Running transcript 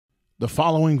The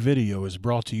following video is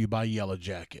brought to you by Yellow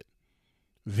Jacket.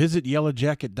 Visit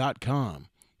yellowjacket.com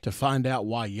to find out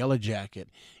why Yellow Jacket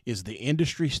is the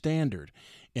industry standard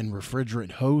in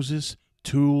refrigerant hoses,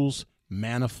 tools,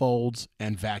 manifolds,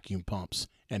 and vacuum pumps,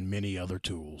 and many other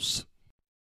tools.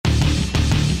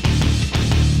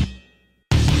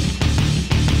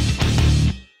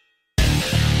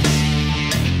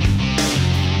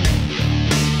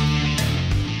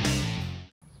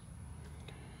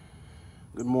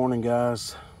 Good morning,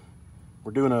 guys.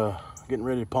 We're getting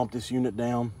ready to pump this unit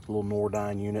down, a little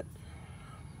Nordyne unit.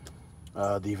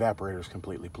 The evaporator is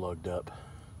completely plugged up.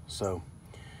 So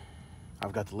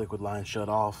I've got the liquid line shut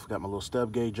off, got my little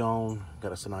stub gauge on,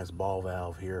 got us a nice ball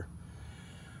valve here.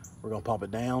 We're gonna pump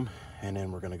it down and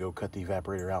then we're gonna go cut the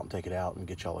evaporator out and take it out and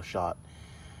get y'all a shot.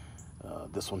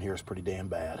 This one here is pretty damn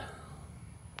bad.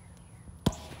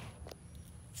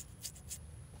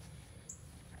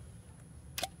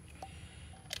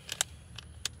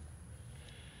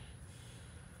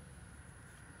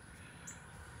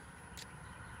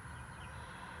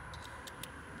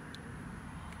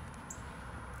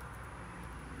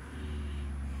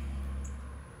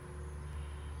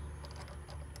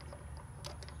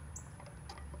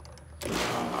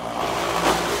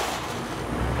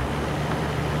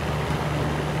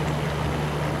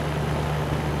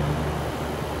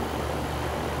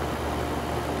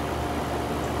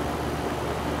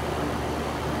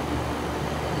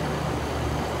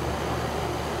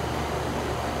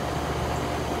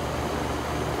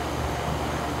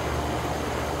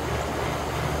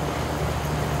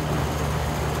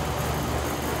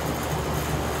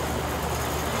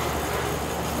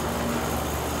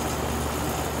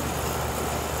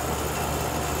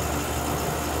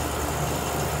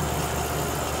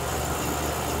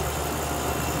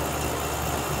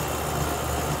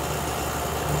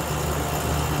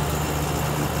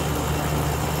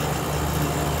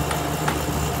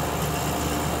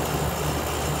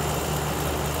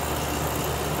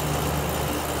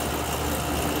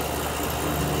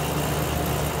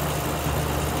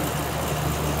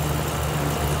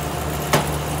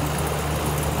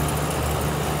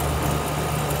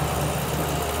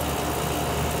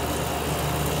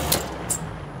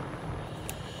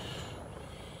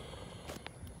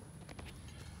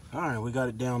 All right, we got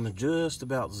it down to just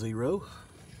about zero.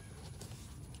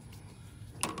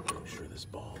 Make sure this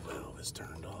ball valve is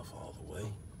turned off all the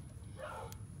way.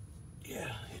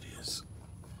 Yeah, it is.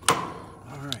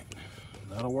 All right,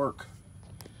 that'll work.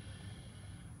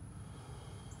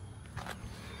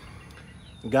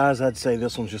 Guys, I'd say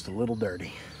this one's just a little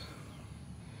dirty.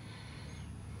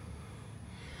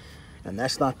 And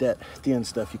that's not that thin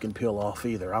stuff you can peel off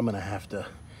either. I'm gonna have to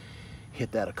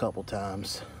hit that a couple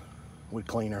times with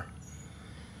cleaner.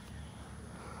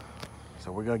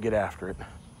 So we're gonna get after it.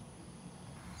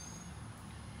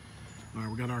 All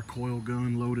right, we got our coil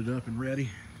gun loaded up and ready.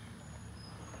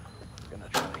 Gonna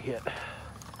try to hit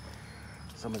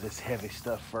some of this heavy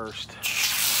stuff first.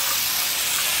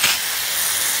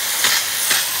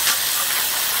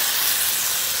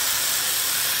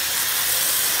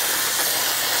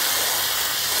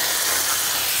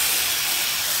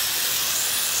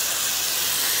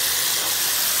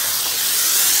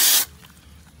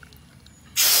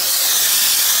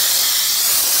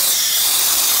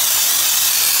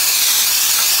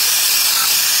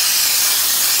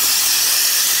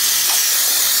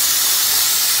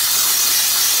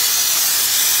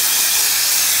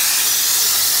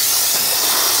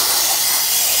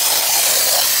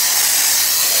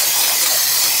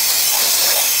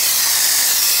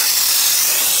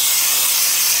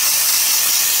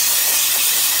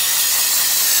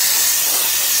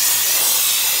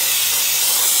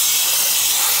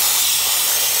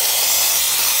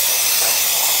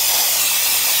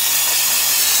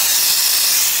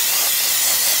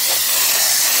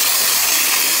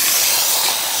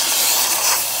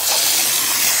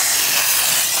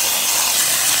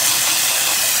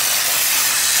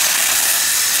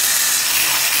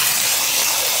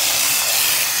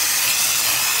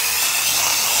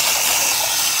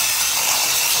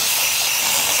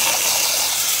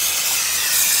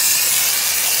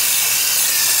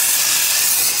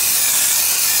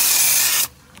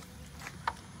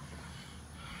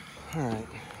 All right,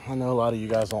 I know a lot of you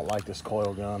guys don't like this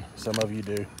coil gun. Some of you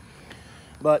do.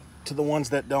 But to the ones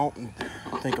that don't and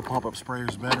think a pump-up sprayer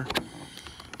is better,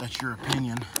 that's your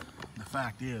opinion. The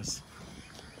fact is,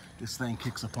 this thing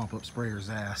kicks a pump-up sprayer's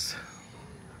ass.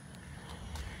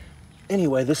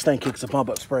 Anyway, this thing kicks a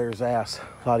pump-up sprayer's ass.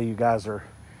 A lot of you guys are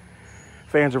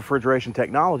fans of refrigeration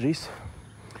technologies.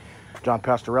 John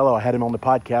Pastorello, I had him on the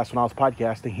podcast when I was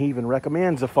podcasting. He even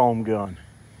recommends a foam gun.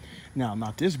 Now,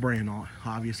 not this brand,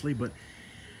 obviously, but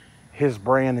his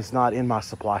brand is not in my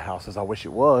supply houses. I wish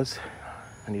it was.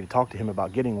 I need to talk to him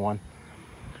about getting one.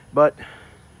 But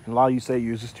a lot of you say it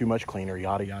uses too much cleaner,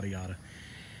 yada, yada, yada.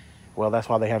 Well, that's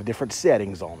why they have different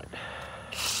settings on it. But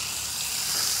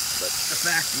the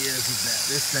fact is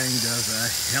that this thing does a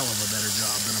hell of a better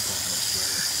job than a pump, I swear.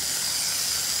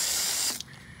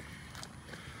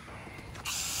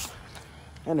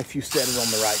 And if you set it on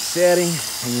the right setting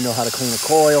and you know how to clean a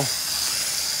coil,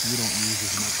 you don't use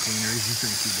as much cleaner as you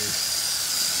think you do.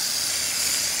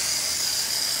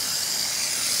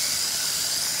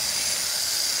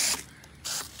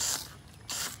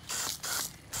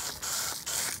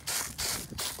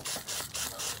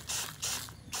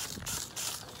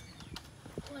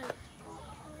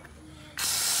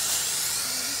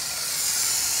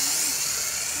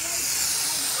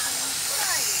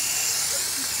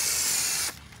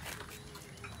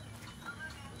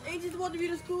 They just want to be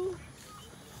to school.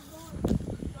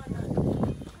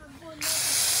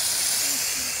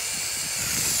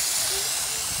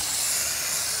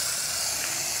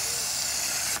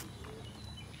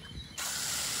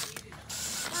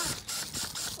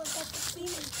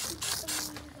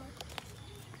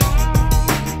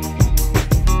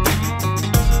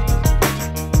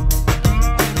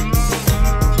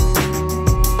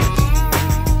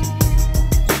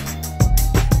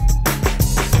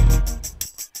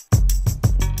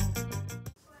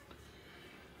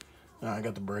 I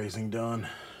got the brazing done.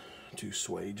 2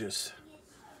 swages.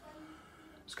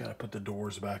 Just got to put the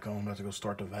doors back on. I'm about to go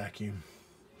start the vacuum.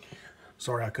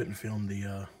 Sorry I couldn't film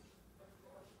the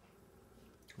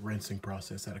rinsing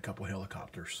process. Had a couple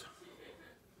helicopters.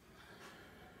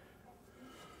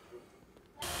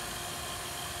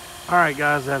 Alright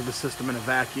guys, I have the system in a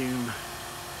vacuum.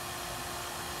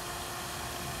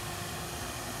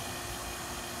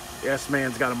 Yes,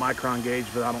 man's got a micron gauge,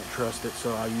 but I don't trust it,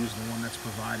 so I use the one that's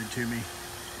provided to me.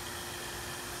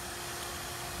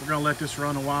 We're gonna let this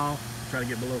run a while, try to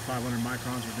get below 500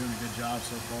 microns. We're doing a good job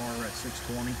so far. We're at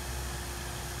 620.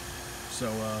 So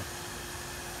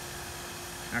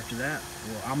after that,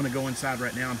 well, I'm gonna go inside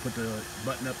right now and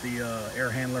button up the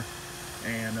air handler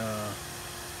and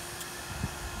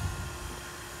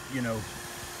you know,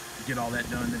 get all that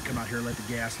done, then come out here, let the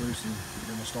gas loose, and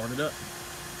then we'll start it up.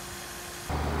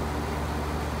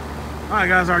 Alright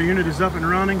guys, our unit is up and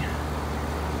running.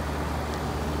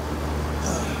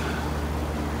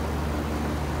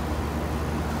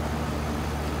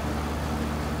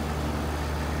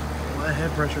 Well, that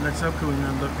head pressure and that subcooling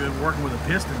doesn't look good. Working with a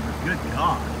piston, but good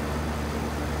God.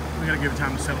 We gotta give it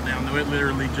time to settle down though. It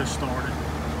literally just started.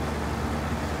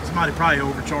 Somebody probably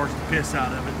overcharged the piss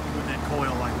out of it with that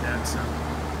coil like that, so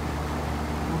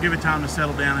we'll give it time to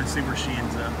settle down and see where she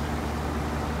ends up.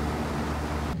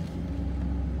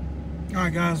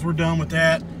 Alright guys, we're done with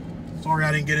that. Sorry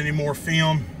I didn't get any more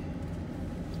film.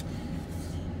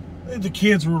 The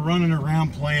kids were running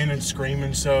around playing and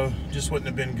screaming, so just wouldn't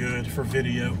have been good for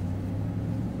video.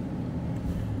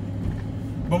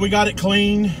 But we got it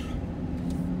clean.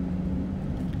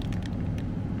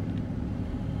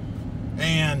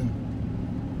 And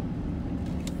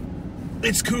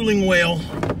it's cooling well.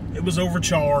 It was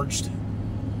overcharged.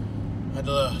 Had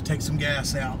to take some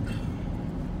gas out.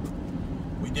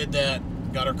 We did that,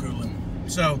 got her cooling.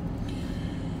 So,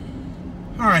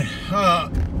 all right, I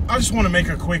just want to make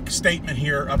a quick statement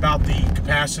here about the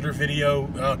capacitor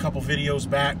video. A couple videos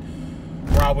back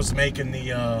where I was making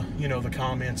the, you know, the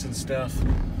comments and stuff.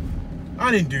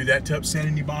 I didn't do that to upset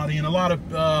anybody, and a lot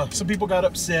of, some people got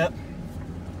upset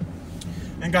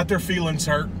and got their feelings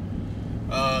hurt.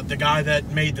 The guy that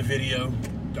made the video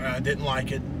didn't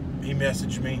like it. He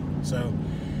messaged me, so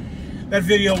that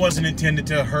video wasn't intended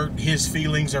to hurt his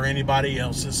feelings or anybody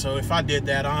else's. So if I did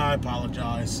that, I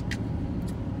apologize.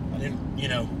 I didn't, you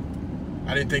know,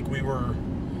 I didn't think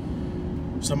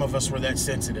some of us were that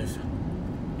sensitive.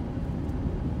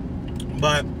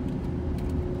 But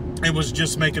it was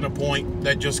just making a point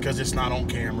that just because it's not on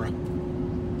camera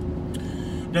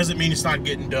doesn't mean it's not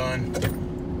getting done.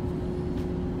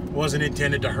 Wasn't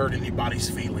intended to hurt anybody's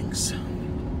feelings.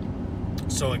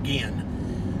 So again,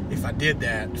 if I did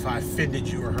that, if I offended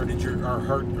you or hurt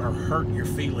your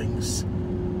feelings,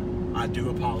 I do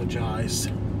apologize.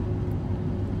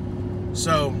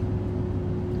 So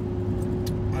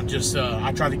I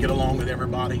try to get along with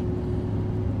everybody.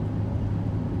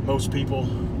 Most people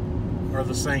are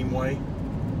the same way,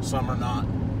 some are not.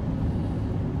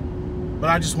 But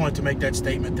I just wanted to make that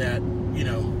statement that, you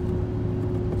know,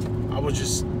 I was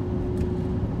just,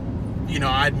 you know,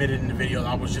 I admitted in the video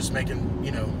I was just making,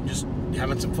 you know, just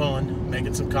having some fun,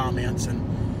 making some comments, and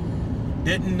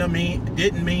Didn't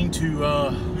mean to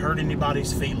hurt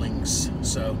anybody's feelings.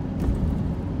 So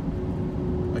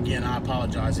again, I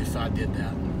apologize if I did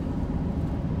that.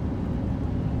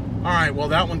 All right, well,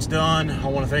 that one's done. I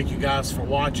want to thank you guys for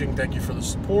watching. Thank you for the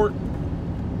support,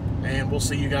 and we'll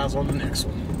see you guys on the next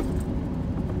one.